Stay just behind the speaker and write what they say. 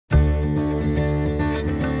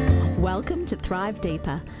Welcome to Thrive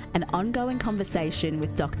Deeper, an ongoing conversation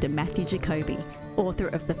with Dr. Matthew Jacoby, author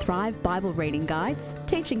of the Thrive Bible Reading Guides,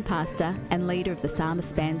 teaching pastor, and leader of the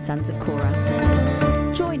Psalmist band Sons of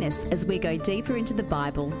Korah. Join us as we go deeper into the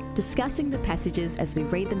Bible, discussing the passages as we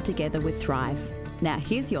read them together with Thrive. Now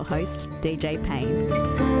here's your host, DJ Payne.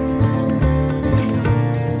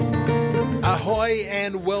 Ahoy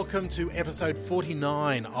and welcome to episode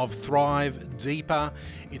 49 of Thrive Deeper.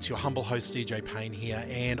 It's your humble host DJ Payne here,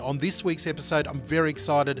 and on this week's episode I'm very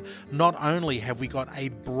excited. Not only have we got a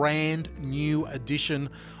brand new edition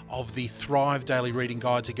of the Thrive Daily Reading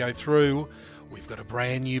Guide to go through, we've got a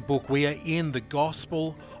brand new book. We are in the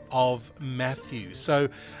Gospel of Matthew. So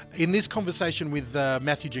in this conversation with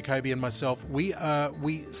Matthew Jacoby and myself, we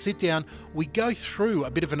sit down, we go through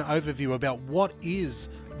a bit of an overview about what is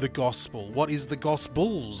the gospel, what is the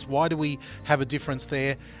gospels, why do we have a difference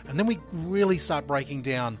there, and then we really start breaking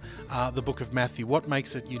down the book of Matthew, what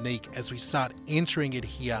makes it unique as we start entering it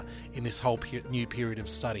here in this whole new period of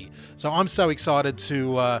study. So I'm so excited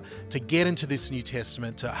to get into this New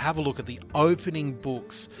Testament, to have a look at the opening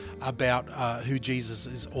books about who Jesus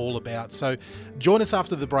is all about. So join us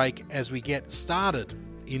after the break as we get started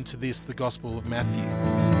into this, the Gospel of Matthew.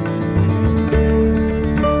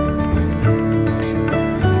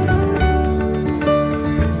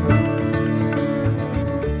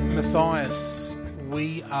 Matthias,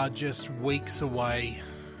 we are just weeks away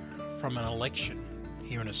from an election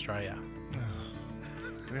here in Australia.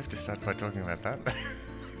 Do we have to start by talking about that?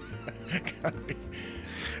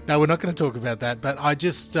 No, we're not going to talk about that, but I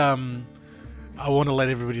just I want to let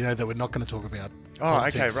everybody know that we're not going to talk about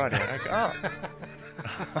politics. Okay, right. Okay.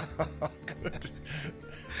 Oh. Good.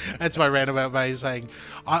 That's my roundabout way of saying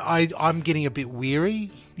I'm getting a bit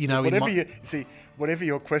weary. You know, whatever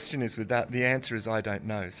your question is with that, the answer is I don't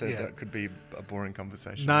know. So that could be a boring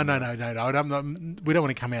conversation. No. We don't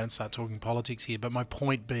want to come out and start talking politics here. But my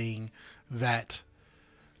point being that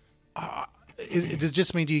does it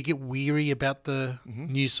just mean, do you get weary about the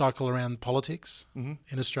news cycle around politics in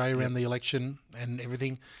Australia, around the election and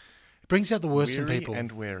everything? It brings out the worst in people.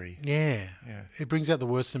 And wary. Yeah. It brings out the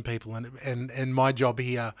worst in people. And my job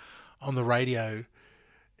here on the radio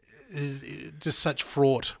is just such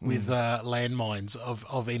fraught with landmines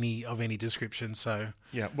of any description. So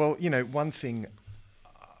well, you know, one thing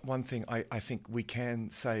I think we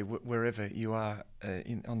can say wherever you are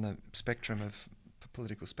on the spectrum of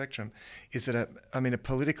political spectrum is that a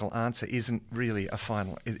political answer isn't really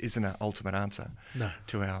isn't an ultimate answer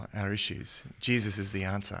to our issues. Jesus is the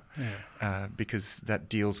answer because that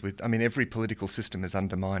deals with, every political system is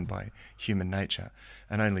undermined by human nature,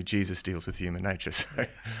 and only Jesus deals with human nature.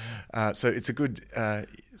 So it's a good, I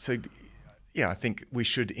think we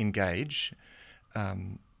should engage,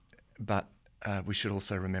 but we should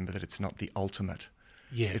also remember that it's not the ultimate.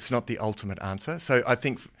 Yeah. It's not the ultimate answer. So I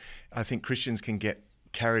think Christians can get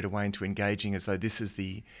carried away into engaging as though this is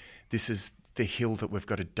the hill that we've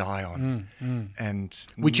got to die on, and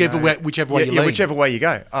whichever way you lean. Whichever way you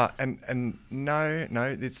go. And no,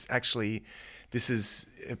 it's actually, this is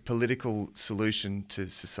a political solution to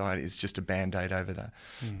society. It's just a band-aid over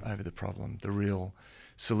the problem. The real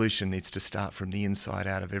solution needs to start from the inside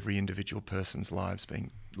out of every individual person's life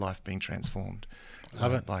being transformed.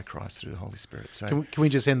 Love it. By Christ through the Holy Spirit. So can we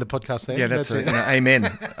just end the podcast there? Yeah, that's it.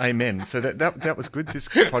 Amen. So that was good. This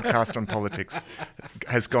podcast on politics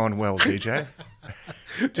has gone well, DJ.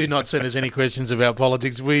 Do not send us any questions about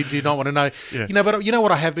politics. We do not want to know. Yeah. But you know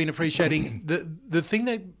what I have been appreciating? the thing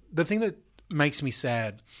that makes me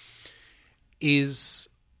sad is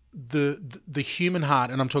the human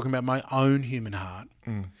heart, and I'm talking about my own human heart.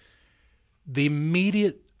 The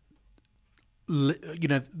immediate,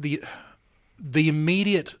 the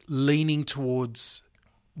immediate leaning towards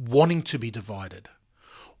wanting to be divided,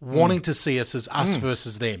 wanting to see us as us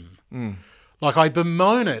versus them. Like, I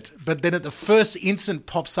bemoan it, but then at the first instant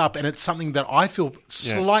pops up and it's something that I feel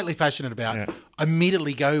slightly passionate about, I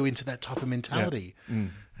immediately go into that type of mentality.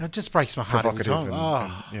 And it just breaks my heart every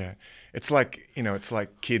time. It's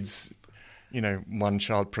like kids, one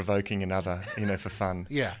child provoking another, for fun.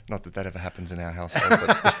 Yeah. Not that ever happens in our household.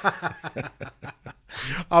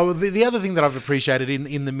 But the other thing that I've appreciated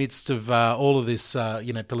in the midst of all of this,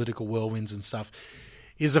 political whirlwinds and stuff,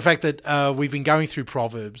 is the fact that we've been going through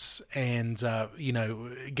Proverbs and,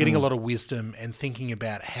 getting a lot of wisdom and thinking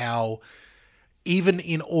about how, even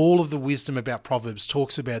in all of the wisdom about Proverbs,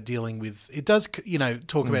 talks about dealing with, it does,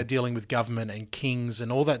 about dealing with government and kings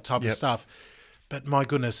and all that type of stuff. But my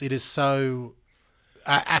goodness, it is so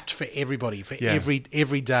apt for everybody, for every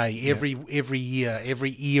day, every year,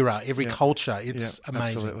 every era, every culture. It's amazing.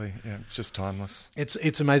 Absolutely, yeah, it's just timeless.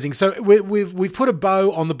 It's amazing. So we've put a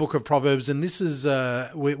bow on the Book of Proverbs, and this is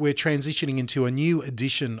we're transitioning into a new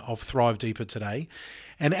edition of Thrive Deeper today.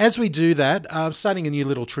 And as we do that, starting a new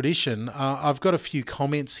little tradition, I've got a few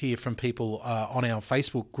comments here from people on our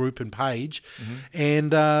Facebook group and page.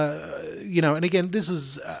 And, and again, this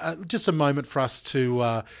is just a moment for us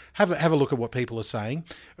to have a look at what people are saying.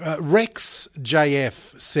 Rex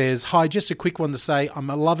JF says, "Hi, just a quick one to say, I'm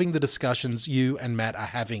loving the discussions you and Matt are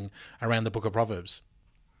having around the Book of Proverbs."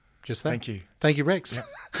 Just that. Thank you. Thank you, Rex.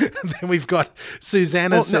 Yeah. Then we've got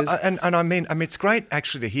Susanna says... No, and I mean, it's great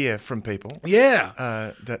actually to hear from people. Yeah.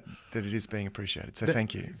 That it is being appreciated. So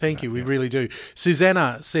thank you. Thank you. We really do.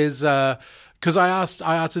 Susanna says... because I asked,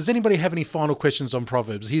 does anybody have any final questions on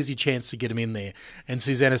Proverbs? Here's your chance to get them in there. And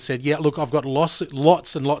Susanna said, yeah, look, I've got lots and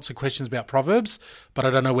lots of questions about Proverbs, but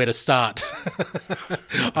I don't know where to start.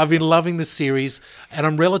 I've been loving the series, and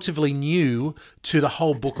I'm relatively new to the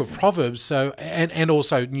whole book of Proverbs, so and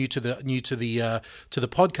also new to the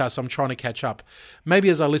podcast. I'm trying to catch up. Maybe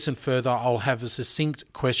as I listen further, I'll have a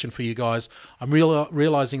succinct question for you guys. I'm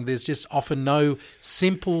realizing there's just often no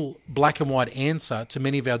simple black and white answer to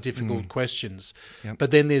many of our difficult questions. Yep.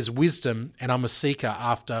 But then there's wisdom, and I'm a seeker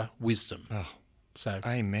after wisdom. Oh, so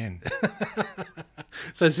amen.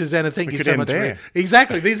 So Susanna, thank you so much.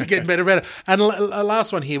 Exactly, these are getting better and better. And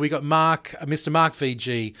last one here, we got Mark, Mr. Mark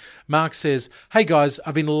VG. Mark says, "Hey guys,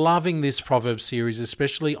 I've been loving this Proverbs series,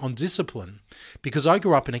 especially on discipline, because I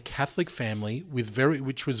grew up in a Catholic family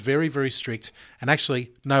which was very, very strict, and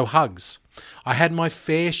actually no hugs. I had my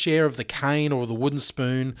fair share of the cane or the wooden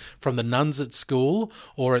spoon from the nuns at school,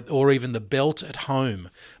 or even the belt at home.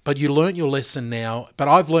 But you learnt your lesson now. But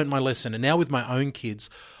I've learnt my lesson, and now with my own kids,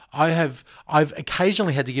 I've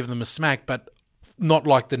occasionally had to give them a smack, but not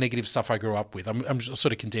like the negative stuff I grew up with. I'm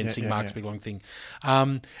sort of condensing Mark's big long thing.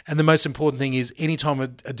 And the most important thing is anytime a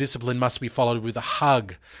discipline must be followed with a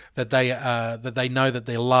hug, that they know that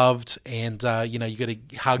they're loved, and you got to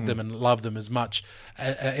hug them and love them as much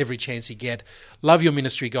every chance you get. Love your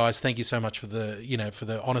ministry, guys. Thank you so much for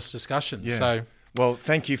the honest discussion." Yeah. So. Well,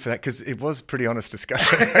 thank you for that, because it was pretty honest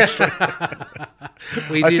discussion, actually.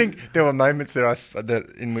 I think there were moments there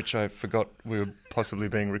in which I forgot we were possibly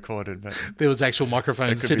being recorded. But there was actual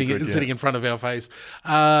microphones sitting in front of our face.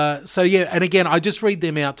 And again, I just read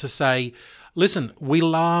them out to say, listen, we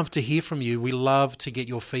love to hear from you. We love to get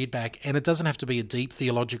your feedback, and it doesn't have to be a deep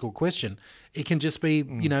theological question. It can just be,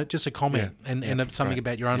 just a comment and something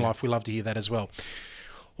about your own life. We love to hear that as well.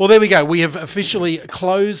 Well, there we go. We have officially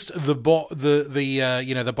closed the box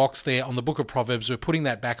there on the Book of Proverbs. We're putting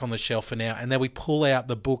that back on the shelf for now, and then we pull out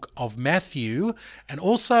the Book of Matthew, and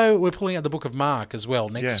also we're pulling out the Book of Mark as well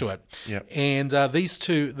next to it. Yeah. And these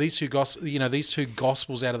two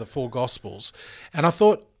Gospels out of the four Gospels, and I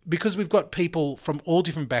thought, because we've got people from all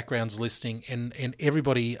different backgrounds listening, and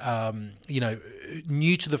everybody,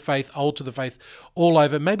 new to the faith, old to the faith, all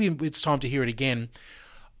over, maybe it's time to hear it again.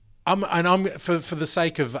 I'm for the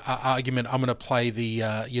sake of argument, I'm going to play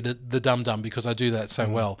the dum-dum, because I do that so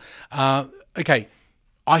well. Okay,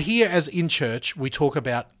 I hear, as in church, we talk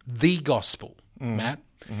about the gospel, Matt,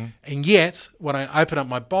 and yet when I open up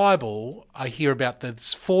my Bible, I hear about the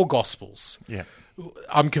four gospels. Yeah,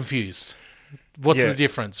 I'm confused. What's the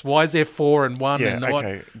difference? Why is there four and one? Yeah,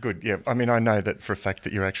 okay, good. Yeah, I mean, I know that for a fact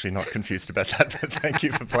that you're actually not confused about that, but thank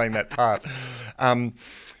you for playing that part.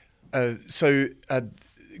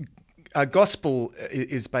 Gospel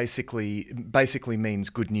is basically means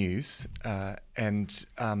good news, and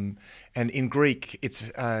in Greek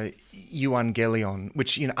it's euangelion,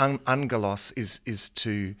 which angelos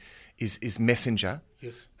is messenger.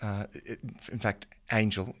 Yes. In fact,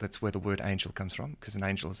 angel. That's where the word angel comes from, because an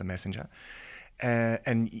angel is a messenger.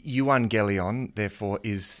 And euangelion, therefore,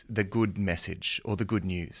 is the good message or the good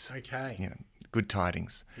news. Okay. Good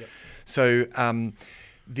tidings. Yep. So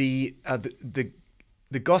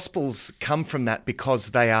the Gospels come from that because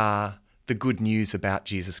they are the good news about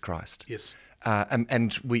Jesus Christ. Yes.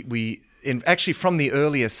 And we actually from the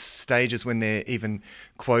earliest stages, when they're even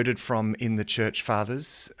quoted from in the church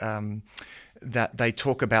fathers, that they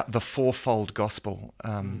talk about the fourfold gospel.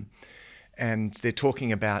 And they're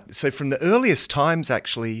talking about, so from the earliest times,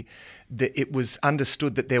 actually, it was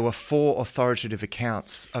understood that there were four authoritative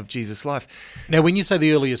accounts of Jesus' life. Now, when you say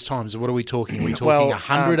the earliest times, what are we talking? Are we talking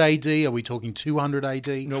 100 AD? Are we talking 200 AD?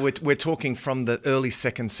 No, we're talking from the early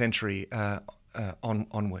 2nd century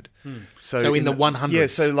onward. So in the 100s. Yeah,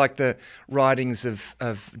 so like the writings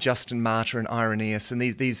of Justin Martyr and Irenaeus and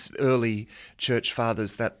these early church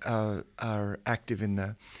fathers that are active in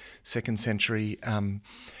the 2nd century.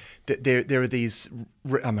 There are these.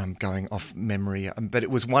 I'm going off memory, but it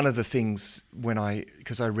was one of the things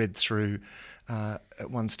because I read through at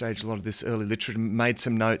one stage a lot of this early literature, made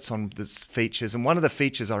some notes on this features, and one of the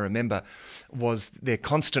features I remember was their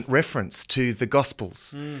constant reference to the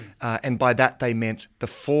Gospels, and by that they meant the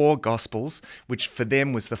 4 Gospels, which for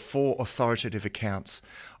them was the 4 authoritative accounts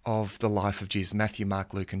of the life of Jesus: Matthew,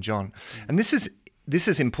 Mark, Luke, and John. And this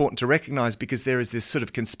is important to recognise because there is this sort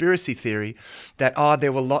of conspiracy theory that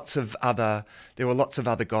there were lots of other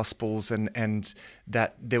Gospels and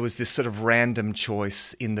that there was this sort of random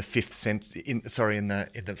choice in the 4th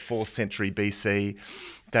century BC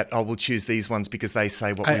that we'll choose these ones because they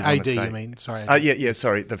say what we want to say. AD, you mean? Sorry.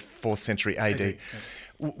 Sorry, the 4th century AD.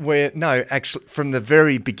 Where actually, from the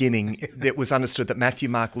very beginning, it was understood that Matthew,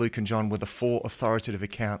 Mark, Luke, and John were the 4 authoritative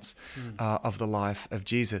accounts of the life of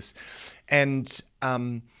Jesus, and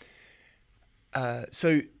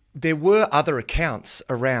so there were other accounts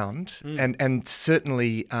around, and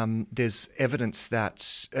certainly there's evidence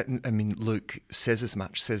that Luke says as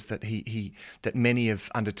much. Says that that many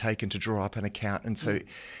have undertaken to draw up an account, and so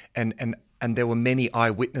and there were many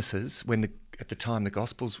eyewitnesses at the time the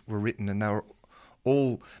Gospels were written, and they were.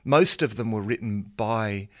 Most of them were written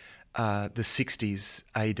by the 60s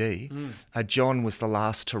AD. John was the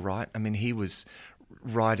last to write. I mean, he was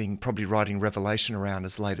probably writing Revelation around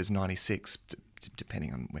as late as 96,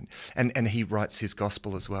 depending on when. And he writes his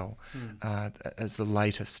Gospel as well as the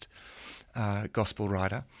latest Gospel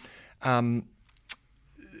writer.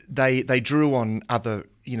 They drew on other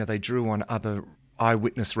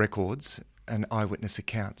eyewitness records and eyewitness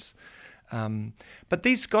accounts. But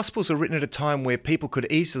these Gospels were written at a time where people could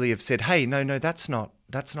easily have said, "Hey, no, that's not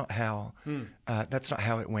how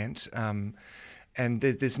it went." And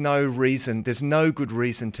there's no good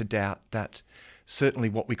reason to doubt that. Certainly,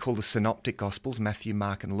 what we call the Synoptic Gospels, Matthew,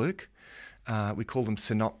 Mark, and Luke, we call them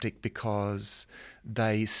synoptic because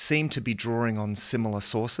they seem to be drawing on similar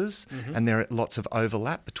sources, and there are lots of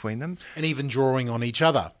overlap between them, and even drawing on each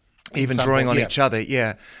other. Each other,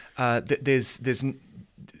 yeah. There's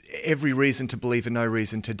every reason to believe and no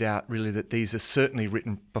reason to doubt, really, that these are certainly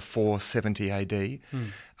written before 70 AD.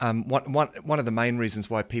 One of the main reasons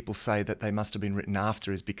why people say that they must have been written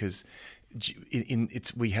after is because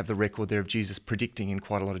we have the record there of Jesus predicting in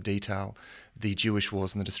quite a lot of detail the Jewish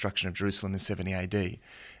wars and the destruction of Jerusalem in 70 AD.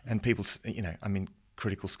 And people,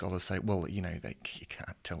 critical scholars say, well, you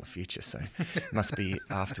can't tell the future, so it must be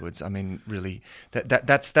afterwards. I mean, really,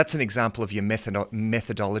 that's an example of your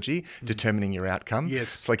methodology determining your outcome. Yes,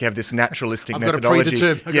 it's like you have this naturalistic methodology.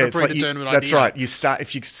 I've got a predetermined idea. That's right. You start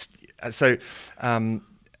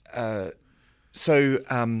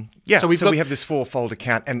we have this 4-fold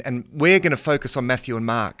account, and we're going to focus on Matthew and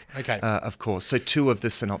Mark, of course. So 2 of the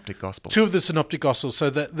Synoptic Gospels. 2 of the Synoptic Gospels. So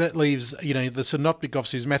that leaves, the Synoptic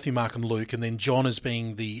Gospels, Matthew, Mark, and Luke, and then John as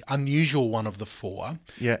being the unusual one of the 4.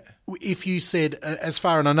 Yeah. If you said, as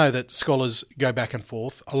far, and I know that scholars go back and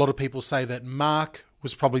forth, a lot of people say that Mark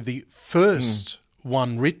was probably the first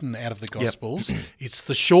one written out of the Gospels. Yep. It's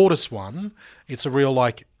the shortest one. It's a real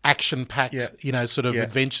action-packed,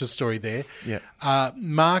 adventure story there. Yeah.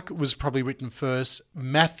 Mark was probably written first,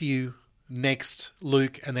 Matthew next,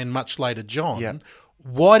 Luke, and then much later John. Yeah.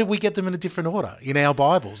 Why do we get them in a different order in our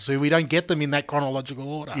Bibles? So we don't get them in that chronological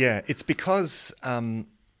order. Yeah, it's because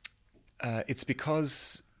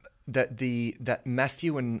that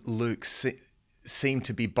Matthew and Luke seem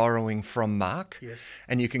to be borrowing from Mark. Yes.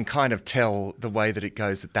 And you can kind of tell the way that it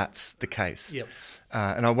goes that that's the case. Yep.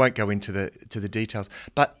 And I won't go into the details,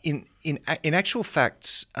 but in actual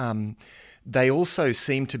fact, they also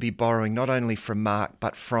seem to be borrowing not only from Mark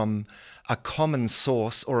but from a common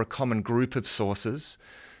source or a common group of sources,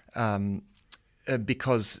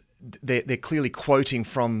 because they're clearly quoting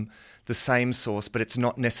from the same source, but it's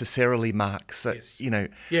not necessarily Mark. So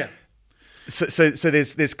Yeah. So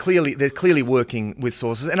they're clearly working with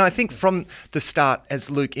sources, and I think from the start, as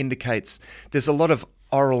Luke indicates, there's a lot of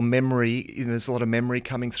oral memory. There's a lot of memory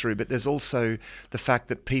coming through, but there's also the fact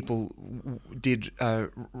that people did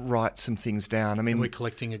write some things down. I mean, and we're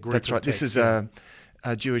collecting a group. That's right. Text, this is a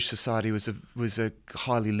Jewish society was a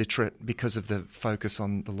highly literate because of the focus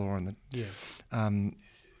on the law and the.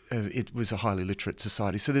 It was a highly literate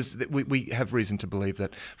society, so we have reason to believe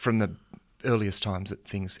that from the earliest times that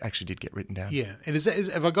things actually did get written down. Yeah, and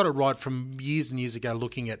have I got it right from years and years ago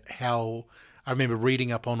looking at how I remember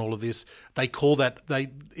reading up on all of this. They call that,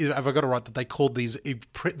 have I got it right, that they called these,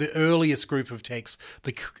 the earliest group of texts,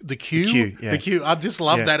 the Q? The Q, yeah. The Q. I just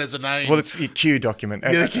love that as a name. Well, it's the Q document.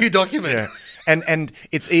 Yeah, the Q document. Yeah. And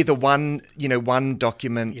it's either one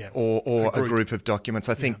document or a group of documents.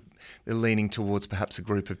 I think they're leaning towards perhaps a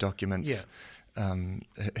group of documents. Yeah.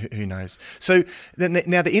 Who knows? So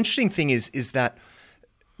now the interesting thing is that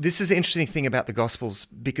this is the interesting thing about the Gospels,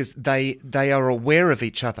 because they are aware of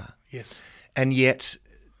each other. Yes. And yet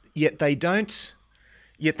they don't.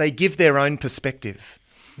 Yet they give their own perspective,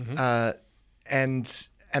 and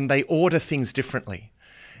they order things differently.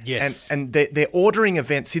 Yes. And they're ordering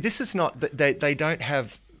events. See, this is not, they don't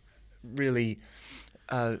have really,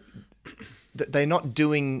 they're not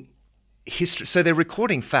doing history. So they're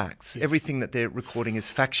recording facts. Yes. Everything that they're recording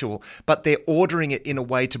is factual, but they're ordering it in a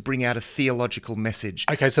way to bring out a theological message.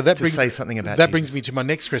 Okay, so that say something about that Jesus. brings me to my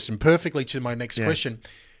next question, perfectly to my next question.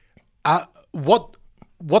 What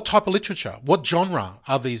type of literature, what genre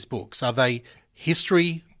are these books? Are they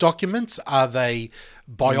history documents? Are they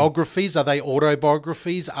biographies? Are they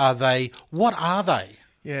autobiographies? What are they?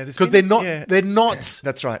 Yeah, because they're not.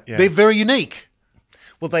 That's right. Yeah. They're very unique.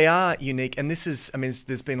 Well, they are unique, and this is. I mean,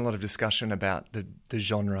 there's been a lot of discussion about the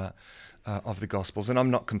genre of the Gospels, and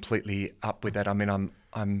I'm not completely up with that. I mean,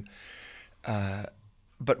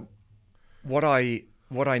 but what I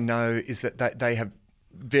know is that they have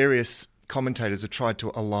various commentators have tried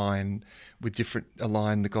to align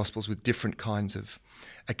the Gospels with different kinds of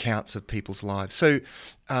accounts of people's lives. So,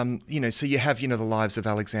 so you have, the lives of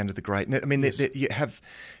Alexander the Great. I mean, yes. You have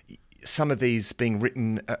some of these being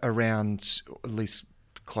written around, at least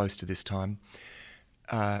close to this time.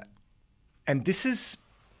 And the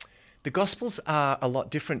Gospels are a lot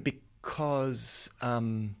different because...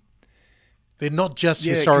 they're not just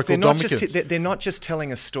historical documents. They're not just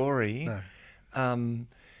telling a story. No.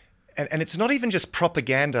 And it's not even just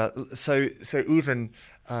propaganda. So even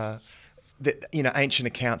ancient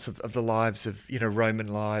accounts of the lives of Roman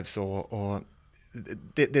lives, or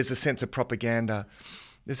there's a sense of propaganda.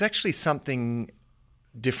 There's actually something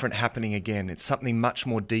different happening again. It's something much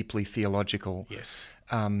more deeply theological. Yes.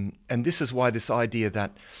 And this is why this idea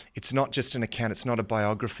that it's not just an account, it's not a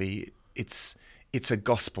biography, it's a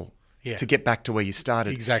gospel. Yeah. To get back to where you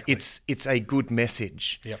started. Exactly. It's a good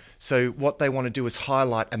message. Yep. So what they want to do is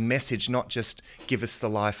highlight a message, not just give us the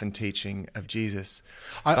life and teaching of Jesus,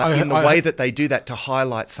 but in the way that they do that to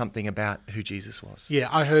highlight something about who Jesus was. Yeah,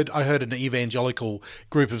 I heard an evangelical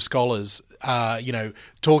group of scholars,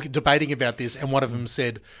 debating about this, and one of them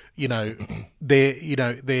said, they're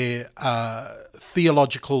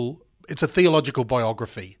theological. It's a theological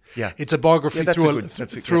biography. Yeah. It's a biography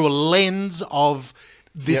through a lens of.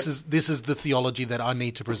 This is the theology that I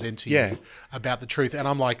need to present to you about the truth. And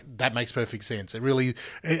I'm like, that makes perfect sense. It really,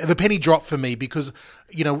 the penny dropped for me because,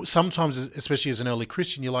 sometimes, especially as an early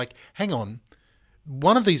Christian, you're like, hang on,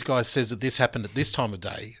 one of these guys says that this happened at this time of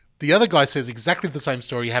day. The other guy says exactly the same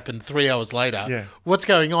story happened 3 hours later. Yeah. What's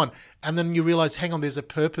going on? And then you realize, hang on, there's a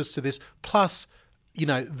purpose to this. Plus,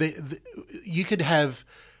 you could have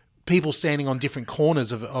people standing on different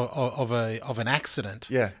corners of an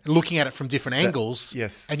accident, looking at it from different angles,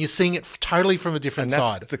 and you're seeing it totally from a different side.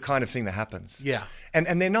 And that's the kind of thing that happens. Yeah,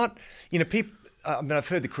 and they're not, people. I mean, I've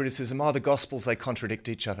heard the criticism, the Gospels, they contradict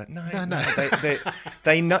each other. No.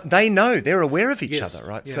 They know, they're aware of each other,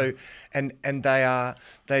 right? Yeah. So, and they're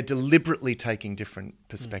deliberately taking different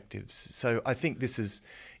perspectives. So I think this is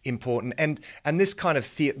important, and this kind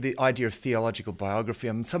of the idea of theological biography.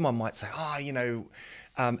 I mean, someone might say,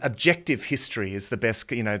 objective history is the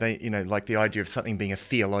best. Like the idea of something being a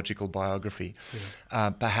theological biography,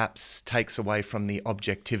 perhaps takes away from the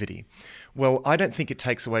objectivity. Well, I don't think it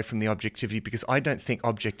takes away from the objectivity because I don't think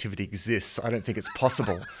objectivity exists. I don't think it's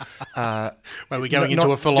possible. Well, we're going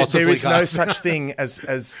into a philosophy. There is no such thing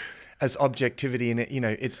as objectivity,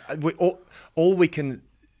 and all we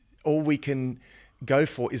can go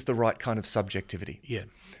for is the right kind of subjectivity.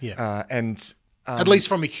 Yeah. And at least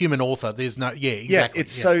from a human author, there's no. Yeah, exactly. Yeah,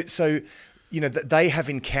 it's so. They have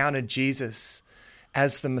encountered Jesus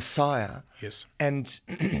as the Messiah. Yes. And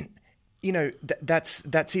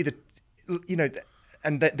that's either.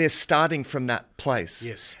 And they're starting from that place.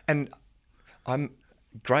 Yes. And I'm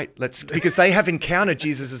great. Because they have encountered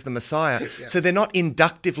Jesus as the Messiah, so they're not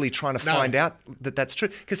inductively trying to find out that that's true.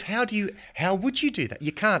 Because how would you do that?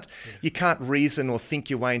 You can't. Yeah. You can't reason or think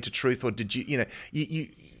your way into truth. Or did you?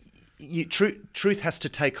 Truth has to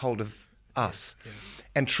take hold of us,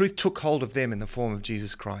 and truth took hold of them in the form of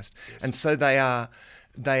Jesus Christ. Yes. And so they are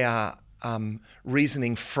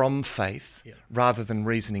reasoning from faith rather than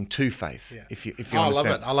reasoning to faith. Yeah. If you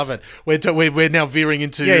understand. I love it. We're now veering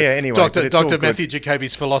into anyway, Dr. Matthew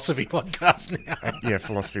Jacoby's philosophy podcast now.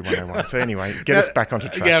 Philosophy 101. So anyway, get us back onto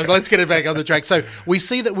track. Yeah, let's get it back on the track. So we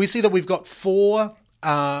see that we've got four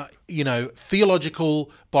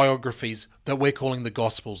theological biographies that we're calling the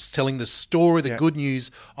Gospels, telling the story, the good news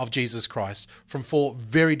of Jesus Christ from four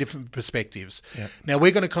very different perspectives. Yeah. Now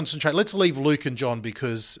we're going to concentrate. Let's leave Luke and John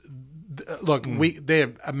because look,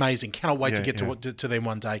 they're amazing. Cannot wait to get to them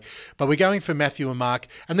one day. But we're going for Matthew and Mark,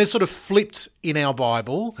 and they're sort of flipped in our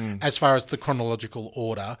Bible as far as the chronological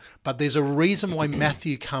order. But there's a reason why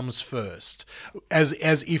Matthew comes first. As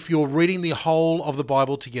if you're reading the whole of the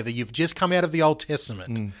Bible together, you've just come out of the Old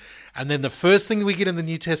Testament. And then the first thing we get in the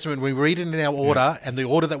New Testament, we read it in our order, and the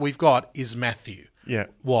order that we've got is Matthew. Yeah.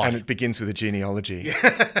 Why? And it begins with a genealogy.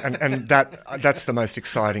 and that's the most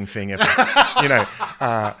exciting thing ever.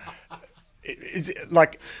 It's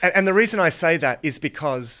like, and the reason I say that is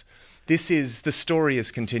because the story is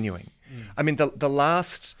continuing. I mean, the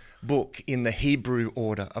last book in the Hebrew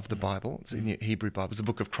order of the Bible, it's in the Hebrew Bible, is the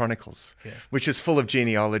Book of Chronicles, which is full of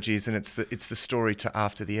genealogies, and it's the story to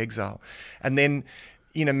after the exile. And then,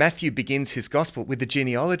 Matthew begins his gospel with the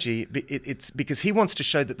genealogy. It's because he wants to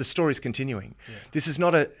show that the story is continuing. Yeah. This is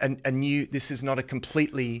not This is not a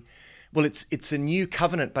completely. Well, it's a new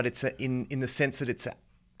covenant, but it's in the sense that it's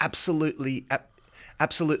absolutely a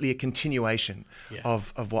continuation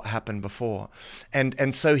of what happened before,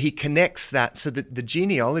 and so he connects that. So that the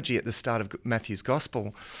genealogy at the start of Matthew's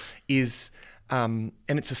gospel is. And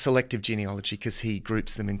it's a selective genealogy because he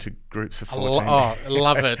groups them into groups of 14.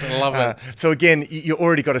 Love it. So again, you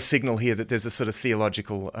already got a signal here that there's a sort of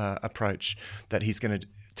theological approach that he's going to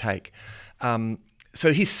take.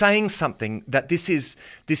 So he's saying something that this is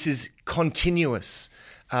continuous.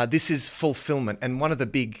 This is fulfillment. And one of the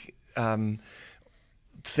big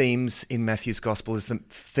themes in Matthew's gospel is the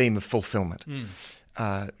theme of fulfillment.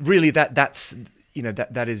 Really, that's...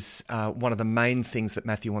 that is one of the main things that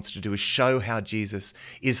Matthew wants to do, is show how Jesus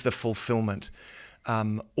is the fulfillment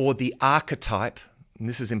or the archetype, and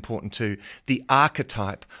this is important too, the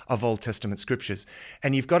archetype of Old Testament scriptures.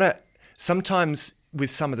 And you've got to, sometimes with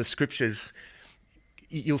some of the scriptures,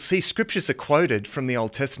 you'll see scriptures are quoted from the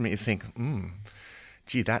Old Testament, you think,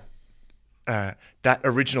 gee, that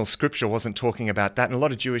original scripture wasn't talking about that. And a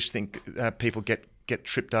lot of Jewish people get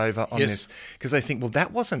tripped over on this because they think, well,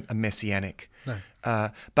 that wasn't a messianic. No.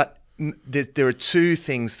 But there are two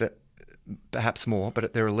things that, perhaps more,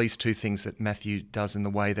 but there are at least two things that Matthew does in the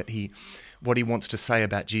way that what he wants to say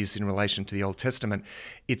about Jesus in relation to the Old Testament.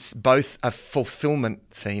 It's both a fulfillment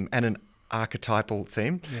theme and an archetypal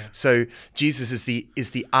theme. Yeah. So Jesus is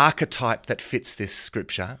the archetype that fits this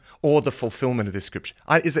scripture, or the fulfillment of this scripture.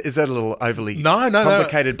 Is that a little overly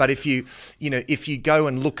complicated? No. But if you go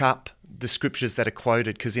and look up the scriptures that are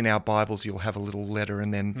quoted, because in our Bibles you'll have a little letter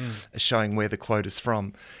and then showing where the quote is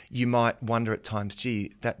from, you might wonder at times,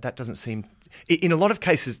 gee, that doesn't seem. In a lot of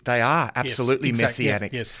cases, they are absolutely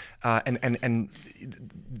messianic. Yeah, and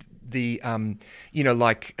the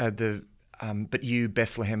but you,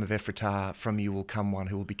 Bethlehem of Ephratah, from you will come one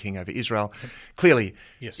who will be king over Israel. Clearly,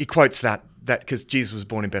 he quotes that because Jesus was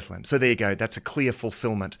born in Bethlehem. So there you go. That's a clear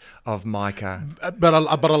fulfillment of Micah. But I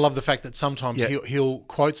love the fact that sometimes he'll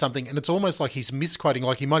quote something and it's almost like he's misquoting,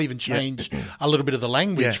 like he might even change a little bit of the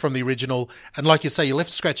language from the original. And like you say, you're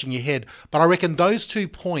left scratching your head. But I reckon those 2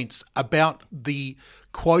 points about the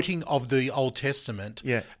quoting of the Old Testament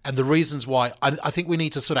and the reasons why, I think we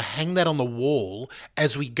need to sort of hang that on the wall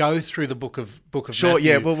as we go through the book of Matthew.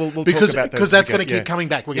 Yeah, we'll talk about those because that's going to keep coming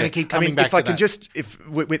back. We're going to keep coming back. If I can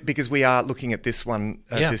because we are looking at this one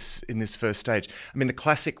in this first stage. I mean, the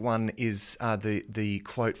classic one is the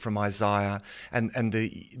quote from Isaiah, and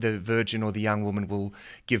the virgin or the young woman will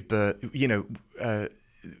give birth.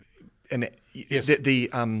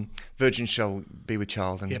 The virgin shall be with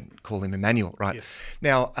child and call him Emmanuel, right? Yes.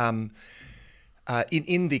 Now,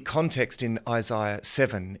 in the context in Isaiah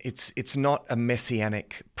 7, it's not a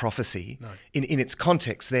messianic prophecy in its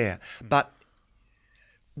context there, but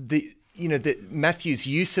Matthew's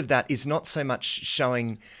use of that is not so much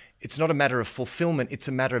showing. It's not a matter of fulfillment. It's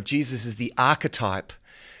a matter of Jesus as the archetype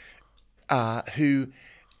who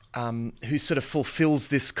sort of fulfills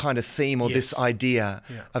this kind of theme or this idea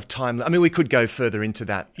of time. I mean, we could go further into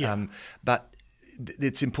that, but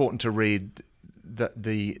it's important to read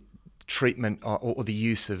the treatment or the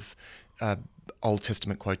use of Old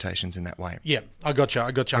Testament quotations in that way. Yeah, I got you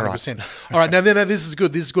 100%. All right, now this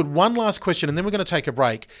is good. One last question, and then we're going to take a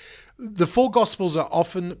break. The four Gospels are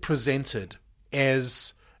often presented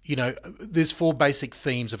as there's 4 basic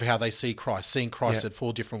themes of how they see Christ, seeing Christ at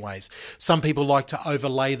 4 different ways. Some people like to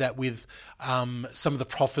overlay that with some of the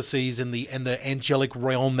prophecies and the angelic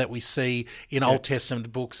realm that we see in Old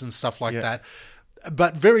Testament books and stuff like that.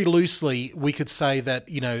 But very loosely, we could say that,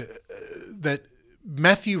 that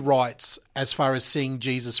Matthew writes as far as seeing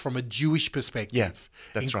Jesus from a Jewish perspective. Yeah,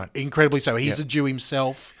 that's right. Incredibly so. He's a Jew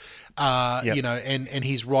himself, and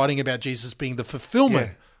he's writing about Jesus being the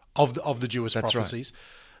fulfillment of the Jewish prophecies.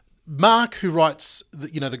 Right. Mark, who writes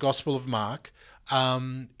the Gospel of Mark,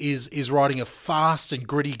 is writing a fast and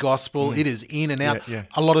gritty gospel. It is in and out. Yeah.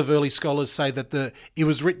 A lot of early scholars say that it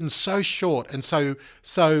was written so short and so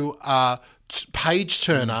page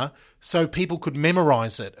turner, so people could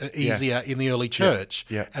memorize it easier in the early church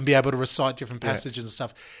and be able to recite different passages and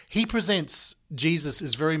stuff. He presents Jesus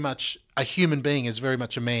as very much a human being, as very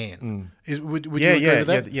much a man. Would you agree with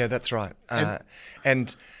that? Yeah, that's right.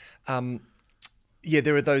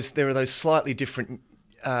 There are those slightly different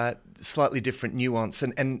nuance,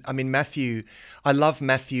 and I mean Matthew. I love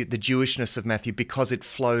Matthew, the Jewishness of Matthew, because it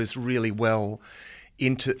flows really well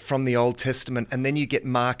from the Old Testament, and then you get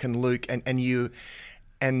Mark and Luke, and you're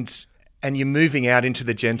moving out into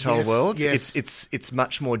the Gentile world. Yes. It's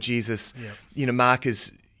much more Jesus. Yeah. Mark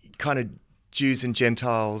is kind of Jews and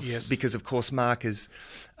Gentiles because, of course, Mark is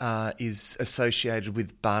associated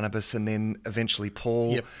with Barnabas and then eventually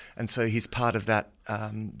Paul, and so he's part of that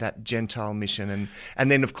Gentile mission,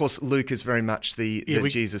 and then of course Luke is very much the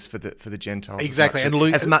Jesus for the Gentiles, exactly,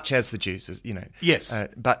 as much as the Jews, Yes,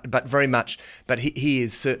 but very much, but he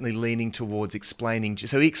is certainly leaning towards explaining.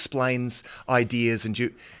 So he explains ideas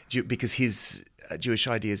and because his Jewish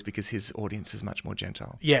ideas, because his audience is much more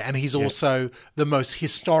Gentile. Yeah, and he's also the most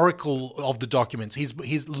historical of the documents.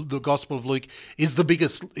 The Gospel of Luke is the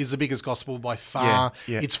biggest gospel by far.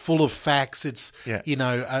 Yeah. It's full of facts. It's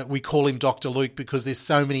we call him Dr. Luke because there's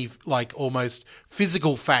so many almost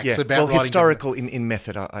physical facts about writing. Historical in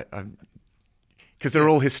method. Because they're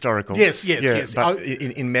all historical. Yes. But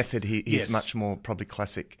in method, he's much more probably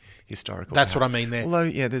classic historical. That's what I mean there. Although,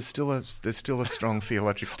 there's still a strong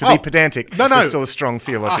theological. To be pedantic, there's still a strong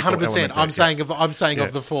theological 100%. I'm saying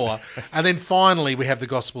of the 4, and then finally we have the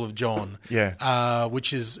Gospel of John.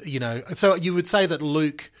 Which is So you would say that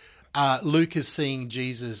Luke is seeing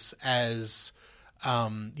Jesus as.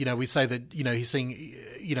 We say that he's seeing.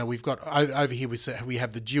 We've got over here. We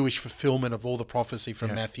have the Jewish fulfillment of all the prophecy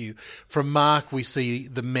from Matthew. From Mark, we see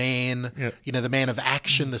the man. The man of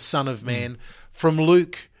action, the Son of Man. From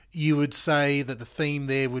Luke, you would say that the theme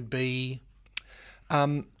there would be.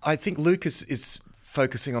 I think Luke is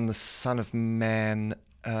focusing on the Son of Man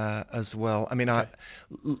as well. I mean,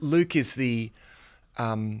 Luke is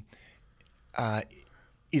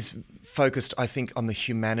is focused, I think, on the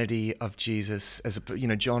humanity of Jesus.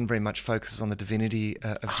 John very much focuses on the divinity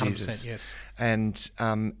of 100%, Jesus. Yes, and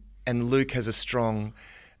Luke has a strong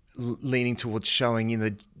leaning towards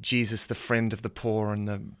showing Jesus, the friend of the poor and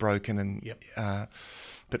the broken, and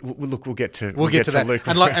but we'll get to that. Luke.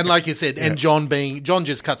 And like you said, and John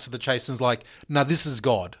just cuts to the chase and is like, no, this is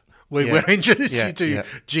God. We're introduced you to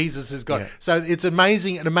Jesus as God. So it's an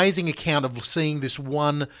amazing account of seeing this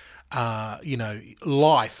one.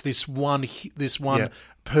 Life, this one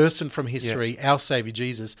person from history, our Savior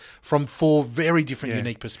Jesus, from 4 very different,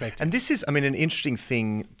 unique perspectives. And this is, an interesting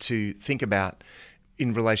thing to think about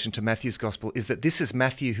in relation to Matthew's Gospel is that this is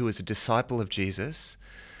Matthew, who is a disciple of Jesus,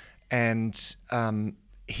 and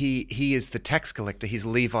he is the tax collector. He's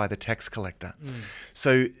Levi, the tax collector.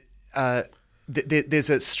 So. There's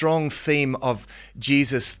a strong theme of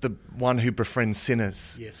Jesus, the one who befriends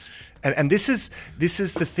sinners. Yes, and this is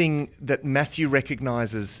the thing that Matthew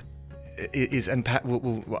recognizes is, and Pat,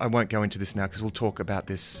 I won't go into this now because we'll talk about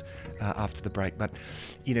this after the break. But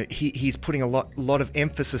he's putting a lot of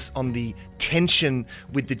emphasis on the tension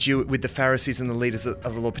with the Pharisees and the leaders of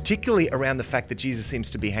the law, particularly around the fact that Jesus seems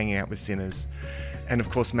to be hanging out with sinners, and of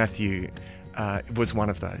course Matthew was one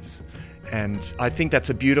of those. And I think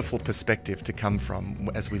that's a beautiful perspective to come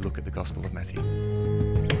from as we look at the Gospel of Matthew.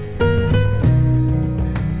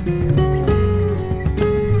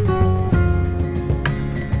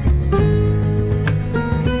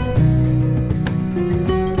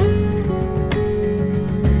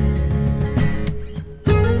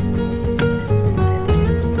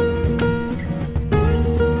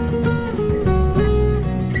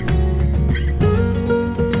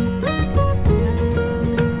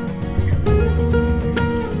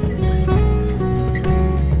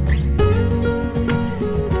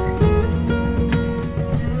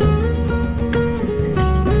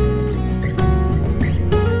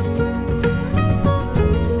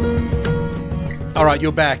 All right,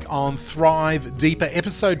 you're back on Thrive Deeper,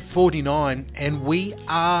 episode 49, and we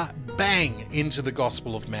are bang into the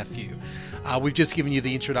Gospel of Matthew. We've just given you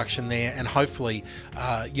the introduction there, and hopefully,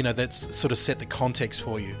 that's sort of set the context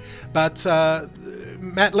for you. But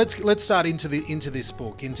Matt, let's start into this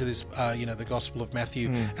book, the Gospel of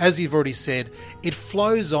Matthew. As you've already said, it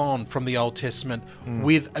flows on from the Old Testament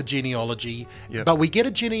with a genealogy, but we get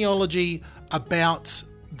a genealogy about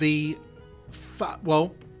this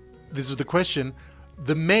is the question: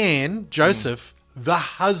 the man Joseph, the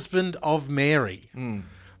husband of Mary.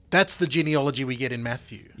 That's the genealogy we get in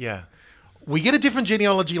Matthew. Yeah. We get a different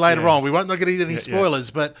genealogy later on. We won't not going to get any spoilers,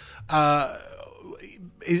 but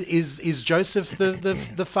is Joseph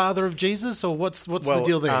the father of Jesus, or what's the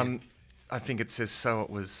deal there? I think it says so. It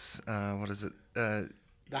was what is it? The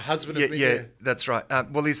husband of Mary. Yeah, that's right.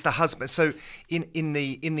 He's the husband. So in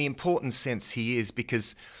the important sense, he is,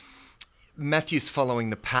 because Matthew's following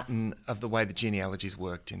the pattern of the way the genealogies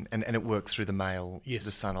worked, and it worked through the male, the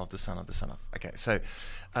son of, the son of, the son of. Okay,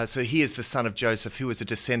 so he is the son of Joseph, who is a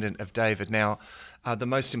descendant of David. Now, the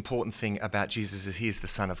most important thing about Jesus is he is the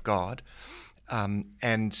Son of God,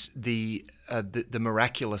 and the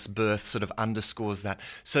miraculous birth sort of underscores that.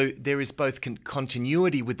 So there is both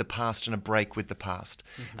continuity with the past and a break with the past,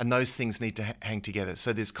 and those things need to hang together.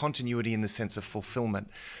 So there's continuity in the sense of fulfillment.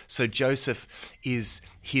 So Joseph is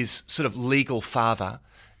his sort of legal father,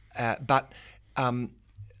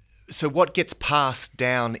 so what gets passed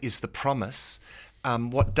down is the promise.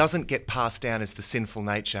 What doesn't get passed down is the sinful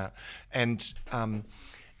nature, and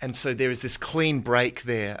so there is this clean break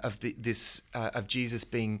there of of Jesus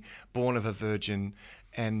being born of a virgin,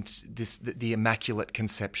 and the immaculate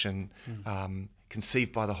conception,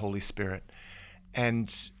 conceived by the Holy Spirit,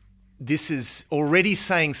 and this is already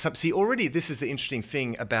saying something. See, already this is the interesting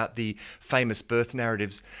thing about the famous birth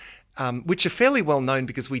narratives, which are fairly well known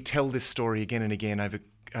because we tell this story again and again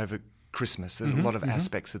over Christmas. There's a lot of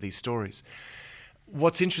aspects of these stories.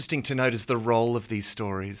 What's interesting to note is the role of these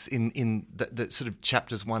stories in the sort of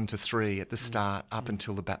chapters 1 to 3 at the start, up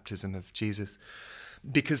until the baptism of Jesus,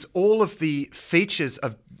 because all of the things that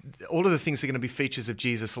are going to be features of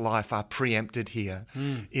Jesus' life are preempted here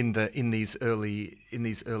in these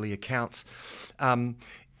early accounts.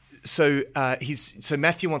 So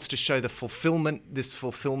Matthew wants to show this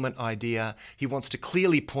fulfillment idea. He wants to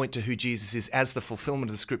clearly point to who Jesus is as the fulfillment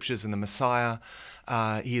of the Scriptures and the Messiah.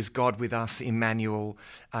 He is God with us, Emmanuel.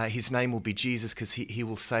 His name will be Jesus because he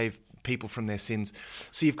will save people from their sins.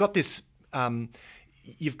 So you've got this.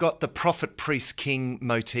 You've got the prophet, priest, king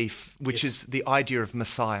motif, which is the idea of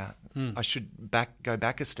Messiah. I should go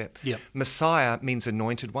back a step. Yep. Messiah means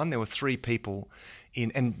anointed one. There were three people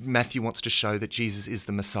and Matthew wants to show that Jesus is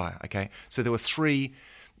the Messiah. Okay, so there were three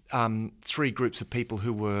groups of people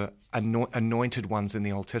who were anointed ones in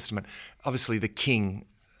the Old Testament. Obviously, the king,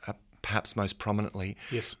 perhaps most prominently.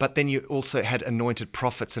 Yes. But then you also had anointed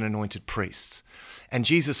prophets and anointed priests. And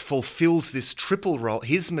Jesus fulfills this triple role.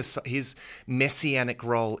 His messianic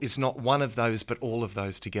role is not one of those, but all of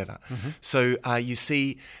those together. So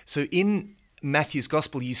in Matthew's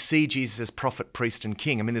gospel, you see Jesus as prophet, priest, and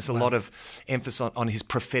king. I mean, there's a lot of emphasis on his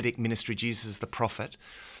prophetic ministry. Jesus is the prophet.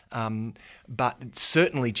 But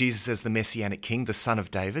certainly Jesus as the Messianic King, the Son of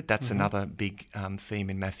David. That's another big theme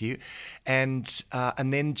in Matthew. And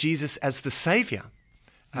then Jesus as the Saviour.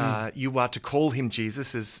 You are to call him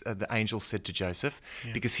Jesus, as the angel said to Joseph,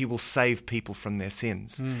 because he will save people from their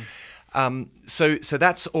sins. So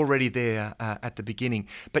that's already there at the beginning.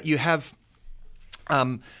 But you have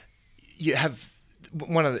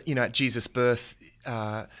one of the, at Jesus' birth,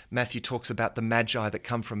 Matthew talks about the magi that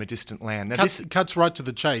come from a distant land. Now cuts right to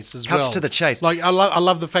the chase as well. Cuts to the chase. Like I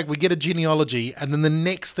love the fact we get a genealogy, and then the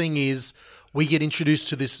next thing is we get introduced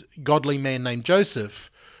to this godly man named Joseph,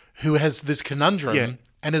 who has this conundrum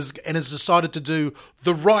and has decided to do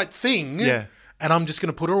the right thing. Yeah. And I'm just going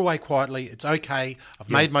to put her away quietly. It's okay. I've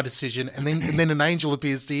made my decision. And then an angel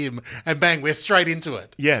appears to him, and bang, we're straight into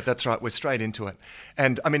it. Yeah, that's right. We're straight into it.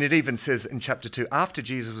 And I mean, it even says in chapter 2, after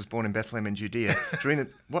Jesus was born in Bethlehem in Judea, during the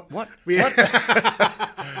what?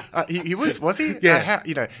 He was he?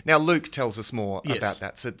 Yeah. Now Luke tells us more about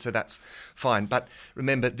that, so that's fine. But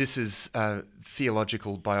remember, this is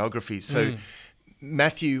theological biography. So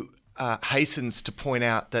Matthew hastens to point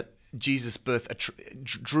out that Jesus' birth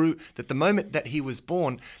drew, that the moment that he was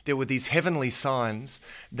born, there were these heavenly signs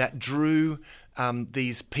that drew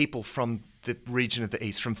these people from the region of the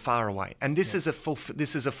east, from far away. And this is a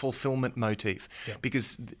fulfillment motif,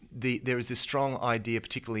 because there is this strong idea,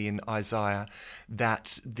 particularly in Isaiah,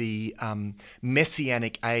 that the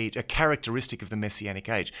Messianic age, a characteristic of the Messianic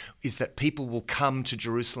age, is that people will come to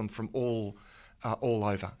Jerusalem from all all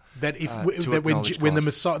over. That To when the God.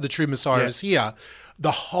 Messiah, the true Messiah, Yeah. is here,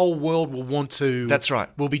 the whole world will want to. That's right.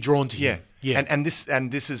 Will be drawn to him. Yeah. And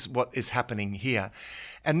this is what is happening here.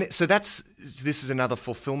 And so this is another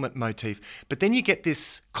fulfillment motif. But then you get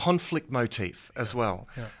this conflict motif as well,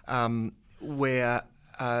 where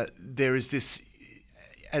there is this,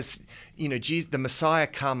 as you know, the Messiah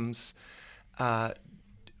comes,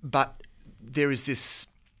 but there is this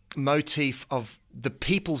motif of the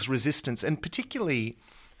people's resistance, and particularly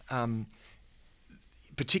the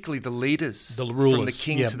leaders, the rulers, from the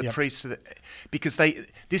king to the priest, because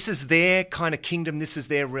this is their kind of kingdom, this is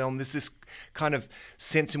their realm. There's this kind of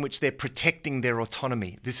sense in which they're protecting their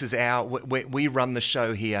autonomy. This is we run the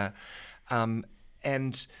show here,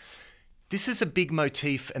 and this is a big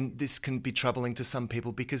motif, and this can be troubling to some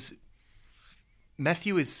people because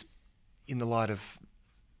Matthew is, in the light of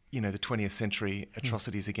the 20th century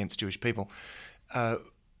atrocities against Jewish people,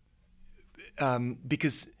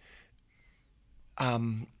 because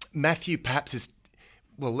Matthew perhaps is,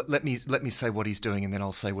 well, let me say what he's doing and then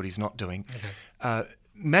I'll say what he's not doing. Okay.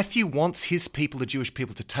 Matthew wants his people, the Jewish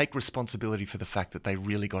people, to take responsibility for the fact that they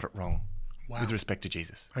really got it wrong with respect to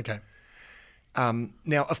Jesus. Okay.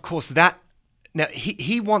 Now, of course,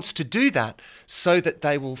 he wants to do that so that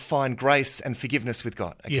they will find grace and forgiveness with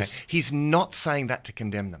God. Okay? Yes. He's not saying that to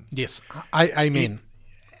condemn them. Yes. Amen.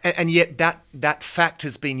 And yet that fact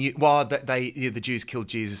has been the Jews killed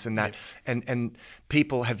Jesus, and that and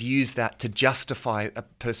people have used that to justify a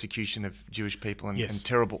persecution of Jewish people and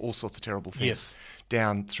all sorts of terrible things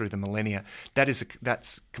down through the millennia.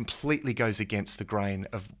 That's completely goes against the grain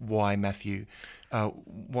of why Matthew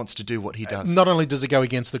wants to do what he does. Not only does it go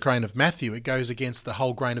against the grain of Matthew, it goes against the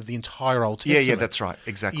whole grain of the entire Old Testament. Yeah, that's right,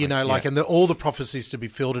 exactly. And all the prophecies to be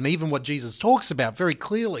filled, and even what Jesus talks about very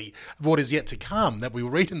clearly of what is yet to come that we will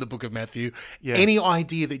read in the book of Matthew. Yeah. Any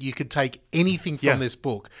idea that you could take anything from this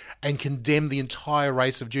book and condemn the entire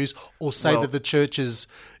race of Jews, or say that the churches,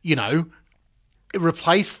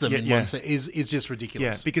 replace them in one sense, is just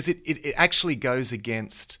ridiculous. Yeah, because it actually goes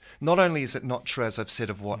against, not only is it not true, as I've said,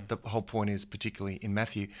 of what the whole point is, particularly in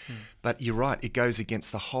Matthew, but you're right, it goes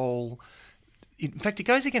against the whole... In fact, it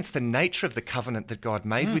goes against the nature of the covenant that God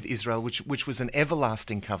made with Israel, which was an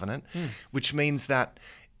everlasting covenant, which means that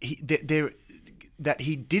he did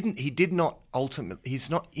not ultimately, he's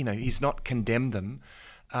not condemned them,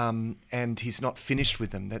 and he's not finished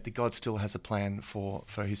with them. That God still has a plan for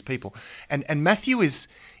his people, and Matthew is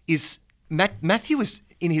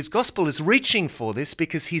in his gospel is reaching for this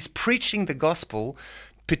because he's preaching the gospel,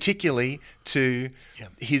 particularly to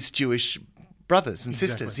his Jewish brothers and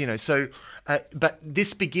sisters. So but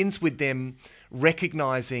this begins with them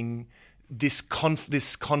recognizing this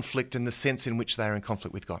conflict and the sense in which they are in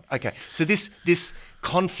conflict with God. Okay, so this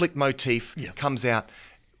conflict motif comes out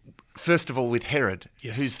first of all with Herod,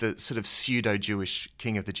 who's the sort of pseudo-Jewish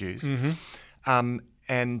king of the Jews. Mm-hmm.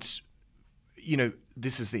 And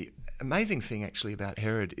this is the amazing thing actually about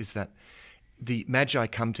Herod, is that the Magi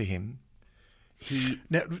come to him.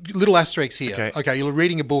 Now, little asterisk here. Okay, you're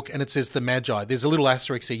reading a book and it says the Magi. There's a little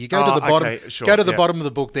asterisk here. You go to the bottom. Go to the bottom of the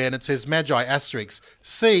book there, and it says Magi asterisk.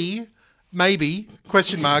 See, maybe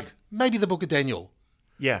question mark. Maybe the book of Daniel.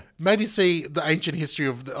 Yeah. Maybe see the ancient history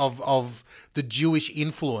of the Jewish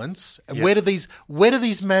influence, and where do these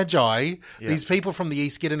Magi, these people from the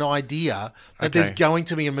East, get an idea that there's going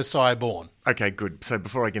to be a Messiah born? Okay, good. So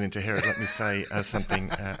before I get into Herod, let me say something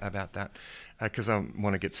about that, because I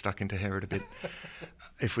want to get stuck into Herod a bit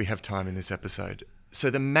if we have time in this episode.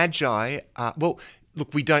 So the Magi,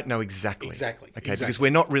 look, we don't know exactly. Exactly. Okay, because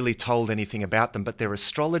we're not really told anything about them, but they're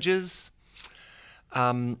astrologers.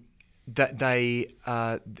 That they're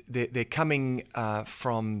coming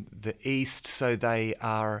from the East, so they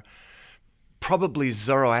are probably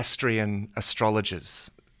Zoroastrian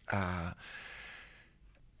astrologers,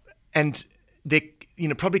 and they're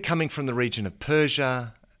probably coming from the region of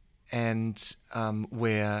Persia, and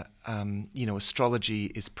where astrology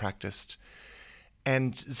is practiced.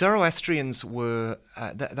 And Zoroastrians were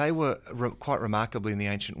quite remarkably in the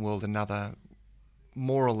ancient world another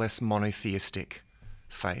more or less monotheistic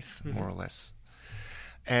faith, more or less.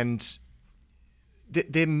 And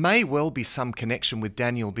there may well be some connection with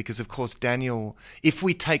Daniel, because of course Daniel, if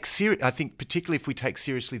we take I think particularly if we take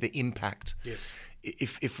seriously the impact,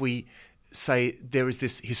 if we say there is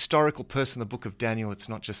this historical person in the book of Daniel, it's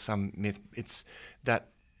not just some myth, it's that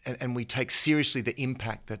and we take seriously the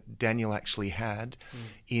impact that Daniel actually had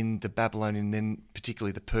in the Babylonian, and then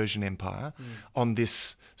particularly the Persian Empire, on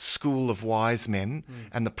this school of wise men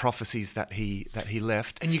and the prophecies that he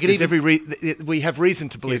left. And you could we have reason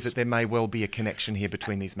to believe Yes. that there may well be a connection here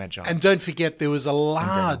between these magi. And don't forget, there was a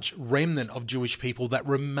large remnant of Jewish people that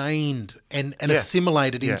remained and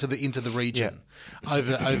assimilated into the region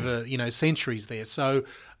over centuries there. So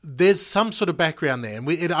there's some sort of background there,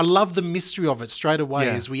 and I love the mystery of it straight away.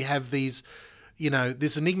 As we have these,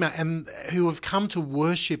 this enigma, and who have come to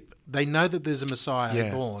worship. They know that there's a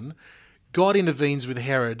Messiah born. God intervenes with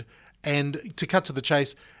Herod, and to cut to the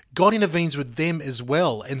chase, God intervenes with them as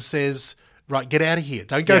well, and says, "Right, get out of here.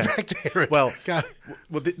 Don't go back to Herod." Well, go.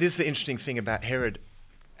 This is the interesting thing about Herod,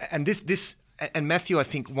 and and Matthew, I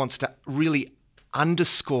think, wants to really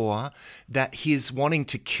underscore that his wanting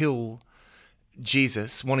to kill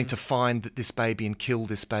Jesus, wanting to find this baby and kill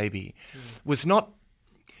this baby, wasn't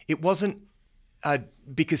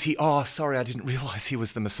because I didn't realize he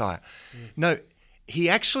was the Messiah. No, he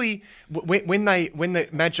actually, when the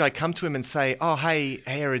Magi come to him and say, "Oh, hey,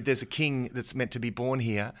 Herod, there's a king that's meant to be born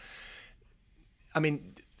here," I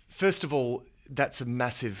mean, first of all, that's a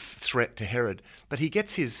massive threat to Herod. But he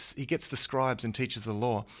gets the scribes and teachers of the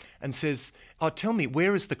law and says, "Oh, tell me,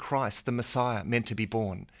 where is the Christ, the Messiah, meant to be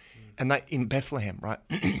born?" And that in Bethlehem, right?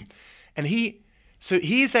 And he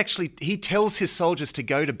tells his soldiers to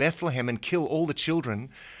go to Bethlehem and kill all the children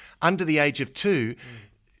under the age of 2,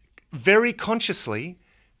 very consciously,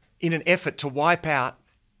 in an effort to wipe out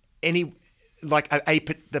any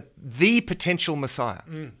the potential Messiah.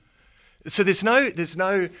 So there's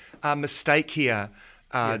no mistake here.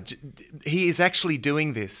 He is actually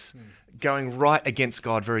doing this, going right against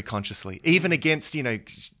God very consciously, even against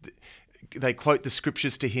They quote the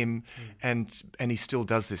scriptures to him, and he still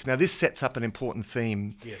does this. Now, this sets up an important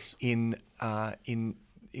theme in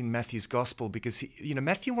Matthew's gospel, because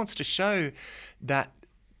Matthew wants to show that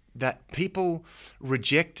people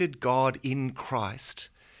rejected God in Christ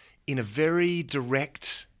in a very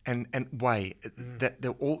direct and way. That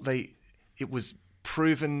it was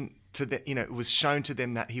proven to them, it was shown to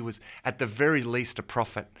them that he was at the very least a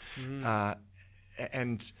prophet,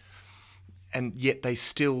 and yet they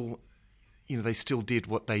still. They still did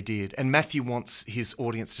what they did. And Matthew wants his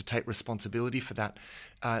audience to take responsibility for that,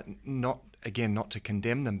 not to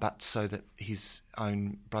condemn them, but so that his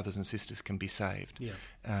own brothers and sisters can be saved,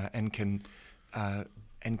 and can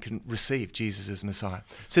receive Jesus as Messiah.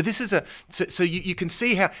 So this is so you can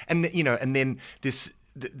see how, and then this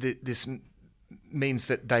means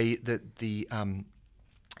that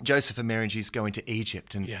Joseph and Mary and Jesus go into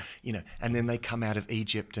Egypt, and and then they come out of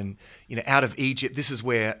Egypt, and out of Egypt. This is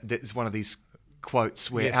where there's one of these quotes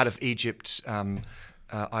where out of Egypt,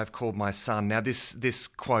 I've called my son. Now this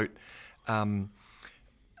quote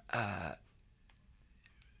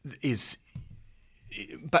is,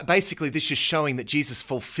 but basically this is showing that Jesus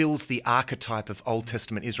fulfills the archetype of Old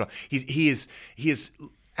Testament Israel. He is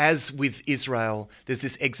as with Israel. There's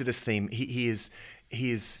this Exodus theme. He is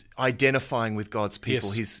identifying with God's people.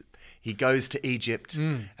 He goes to Egypt,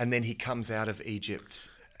 and then he comes out of Egypt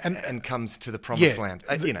and comes to the promised land.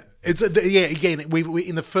 Again, we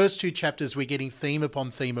in the first 2 chapters we're getting theme upon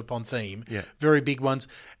theme upon theme, very big ones.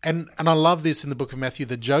 And I love this in the book of Matthew,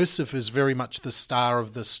 that Joseph is very much the star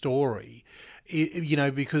of the story,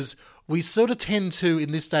 because we sort of tend to,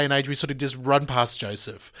 in this day and age, we sort of just run past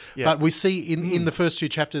Joseph. But we see in the first 2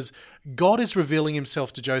 chapters, God is revealing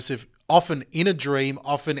himself to Joseph, often in a dream,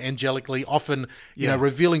 often angelically, often,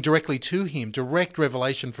 revealing directly to him, direct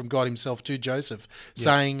revelation from God himself to Joseph,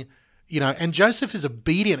 saying, and Joseph is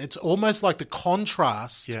obedient. It's almost like the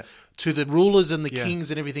contrast to the rulers and the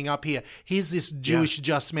kings and everything up here. Here's this Jewish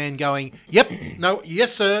just man going, "Yep, no,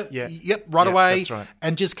 yes, sir, yep, right away," that's right.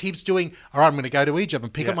 and just keeps doing, "All right, I'm going to go to Egypt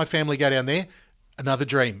and pick up my family, go down there. Another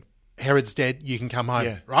dream. Herod's dead, you can come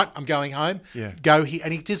home. Right, I'm going home. Go here."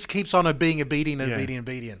 And he just keeps on being obedient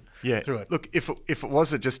through it. Look, if it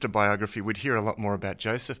was just a biography, we'd hear a lot more about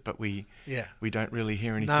Joseph, but we don't really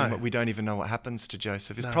hear anything. But we don't even know what happens to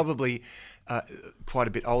Joseph. He's probably quite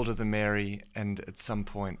a bit older than Mary, and at some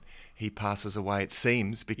point he passes away, it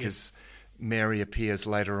seems, because Mary appears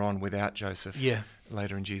later on without Joseph.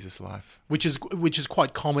 Later in Jesus' life, which is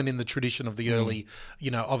quite common in the tradition of the early,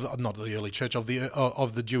 of not the early church, of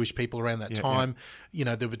the Jewish people around that time.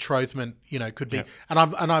 The betrothment, could be,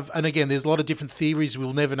 and again, there's a lot of different theories.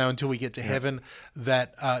 We'll never know until we get to heaven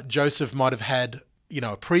that Joseph might have had,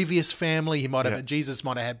 a previous family. He might have Jesus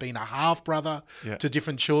might have been a half brother to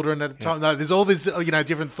different children at a time. No, there's all these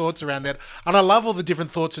different thoughts around that, and I love all the different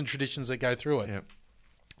thoughts and traditions that go through it.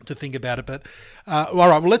 to think about it. But all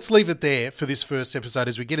right, well, let's leave it there for this first episode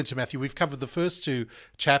as we get into Matthew. We've covered the first 2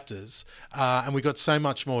 chapters and we've got so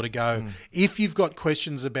much more to go. If you've got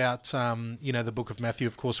questions about, the book of Matthew,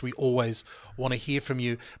 of course, we always want to hear from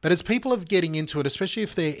you. But as people are getting into it, especially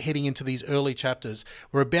if they're heading into these early chapters,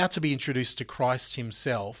 we're about to be introduced to Christ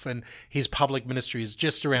himself, and his public ministry is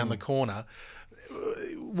just around the corner.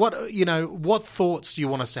 What thoughts do you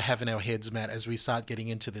want us to have in our heads, Matt, as we start getting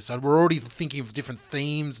into this? We're already thinking of different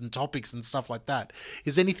themes and topics and stuff like that.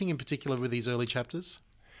 Is there anything in particular with these early chapters?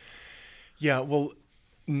 Yeah, well,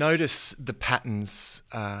 notice the patterns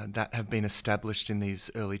that have been established in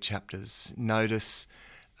these early chapters. Notice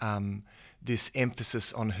this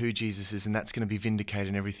emphasis on who Jesus is, and that's going to be vindicated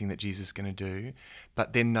in everything that Jesus is going to do.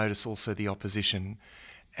 But then notice also the opposition,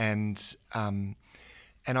 and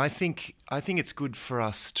I think it's good for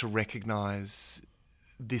us to recognise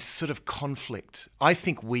this sort of conflict. I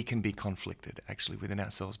think we can be conflicted actually within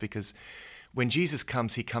ourselves, because when Jesus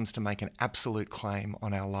comes, he comes to make an absolute claim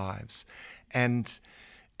on our lives, and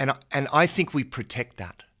I think we protect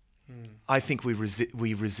that. I think we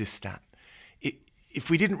resist that. If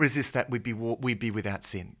we didn't resist that, we'd be without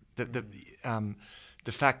sin. The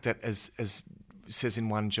fact that, as says in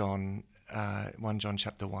 1 John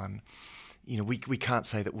chapter 1. We can't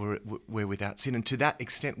say that we're without sin, and to that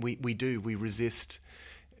extent we resist.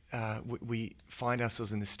 We find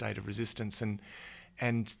ourselves in this state of resistance, and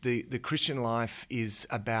the Christian life is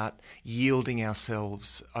about yielding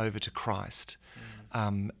ourselves over to Christ,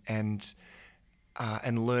 and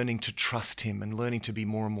learning to trust him, and learning to be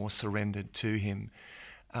more and more surrendered to him.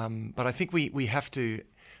 But I think we have to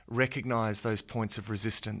recognise those points of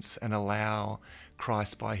resistance and allow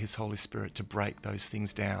Christ by his Holy Spirit to break those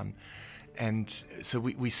things down. And so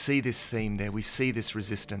we see this theme there, we see this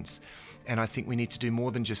resistance, and I think we need to do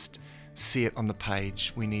more than just see it on the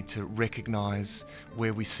page. We need to recognise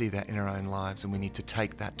where we see that in our own lives, and we need to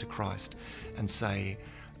take that to Christ and say,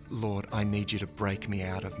 Lord, I need you to break me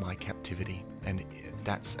out of my captivity. And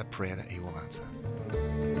that's a prayer that he will answer.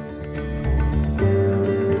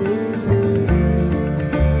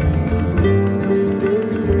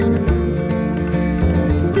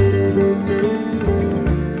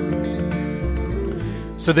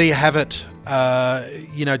 So there you have it.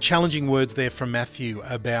 Challenging words there from Matthew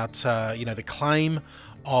about the claim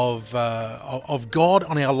of God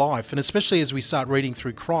on our life, and especially as we start reading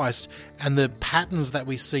through Christ and the patterns that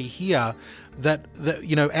we see here. That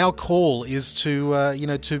our call is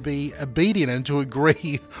to be obedient and to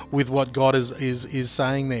agree with what God is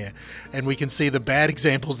saying there. And we can see the bad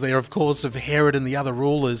examples there, of course, of Herod and the other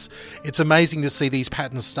rulers. It's amazing to see these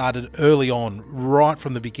patterns started early on, right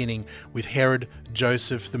from the beginning, with Herod,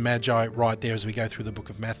 Joseph, the Magi, right there as we go through the book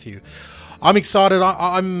of Matthew. I'm excited.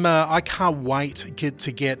 I can't wait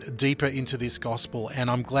to get deeper into this gospel, and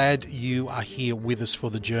I'm glad you are here with us for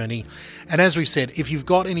the journey. And as we've said, if you've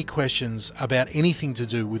got any questions about anything to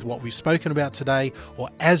do with what we've spoken about today, or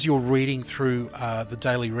as you're reading through the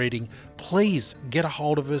daily reading, please get a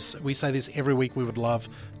hold of us. We say this every week. We would love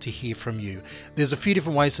to hear from you. There's a few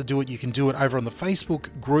different ways to do it. You can do it over on the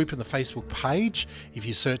Facebook group and the Facebook page. If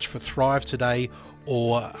you search for Thrive Today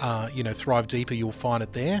or Thrive Deeper, you'll find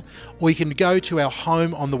it there. Or you can go to our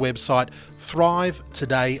home on the website,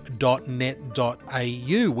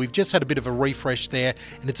 thrivetoday.net.au. We've just had a bit of a refresh there,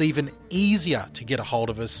 and it's even easier to get a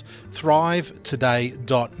hold of us,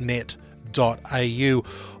 thrivetoday.net.au.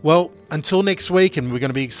 Well, until next week, and we're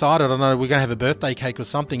going to be excited. I know we're going to have a birthday cake or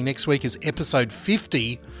something. Next week is episode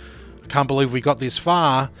 50. Can't believe we got this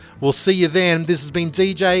far. We'll see you then. This has been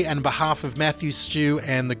DJ, and on behalf of Matthew, Stu,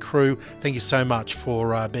 and the crew, thank you so much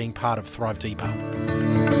for being part of Thrive Deeper.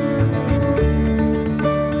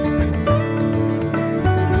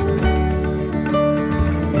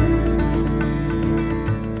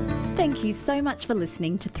 Thank you so much for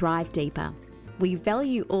listening to Thrive Deeper. We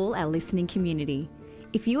value all our listening community.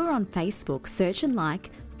 If you are on Facebook, search and like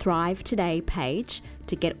Thrive Today page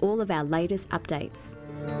to get all of our latest updates.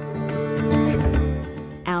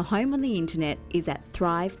 Our home on the internet is at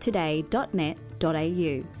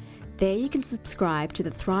thrivetoday.net.au. There you can subscribe to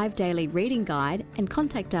the Thrive Daily Reading Guide and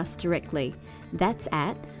contact us directly. That's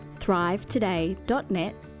at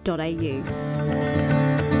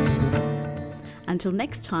thrivetoday.net.au. Until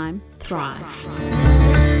next time, thrive.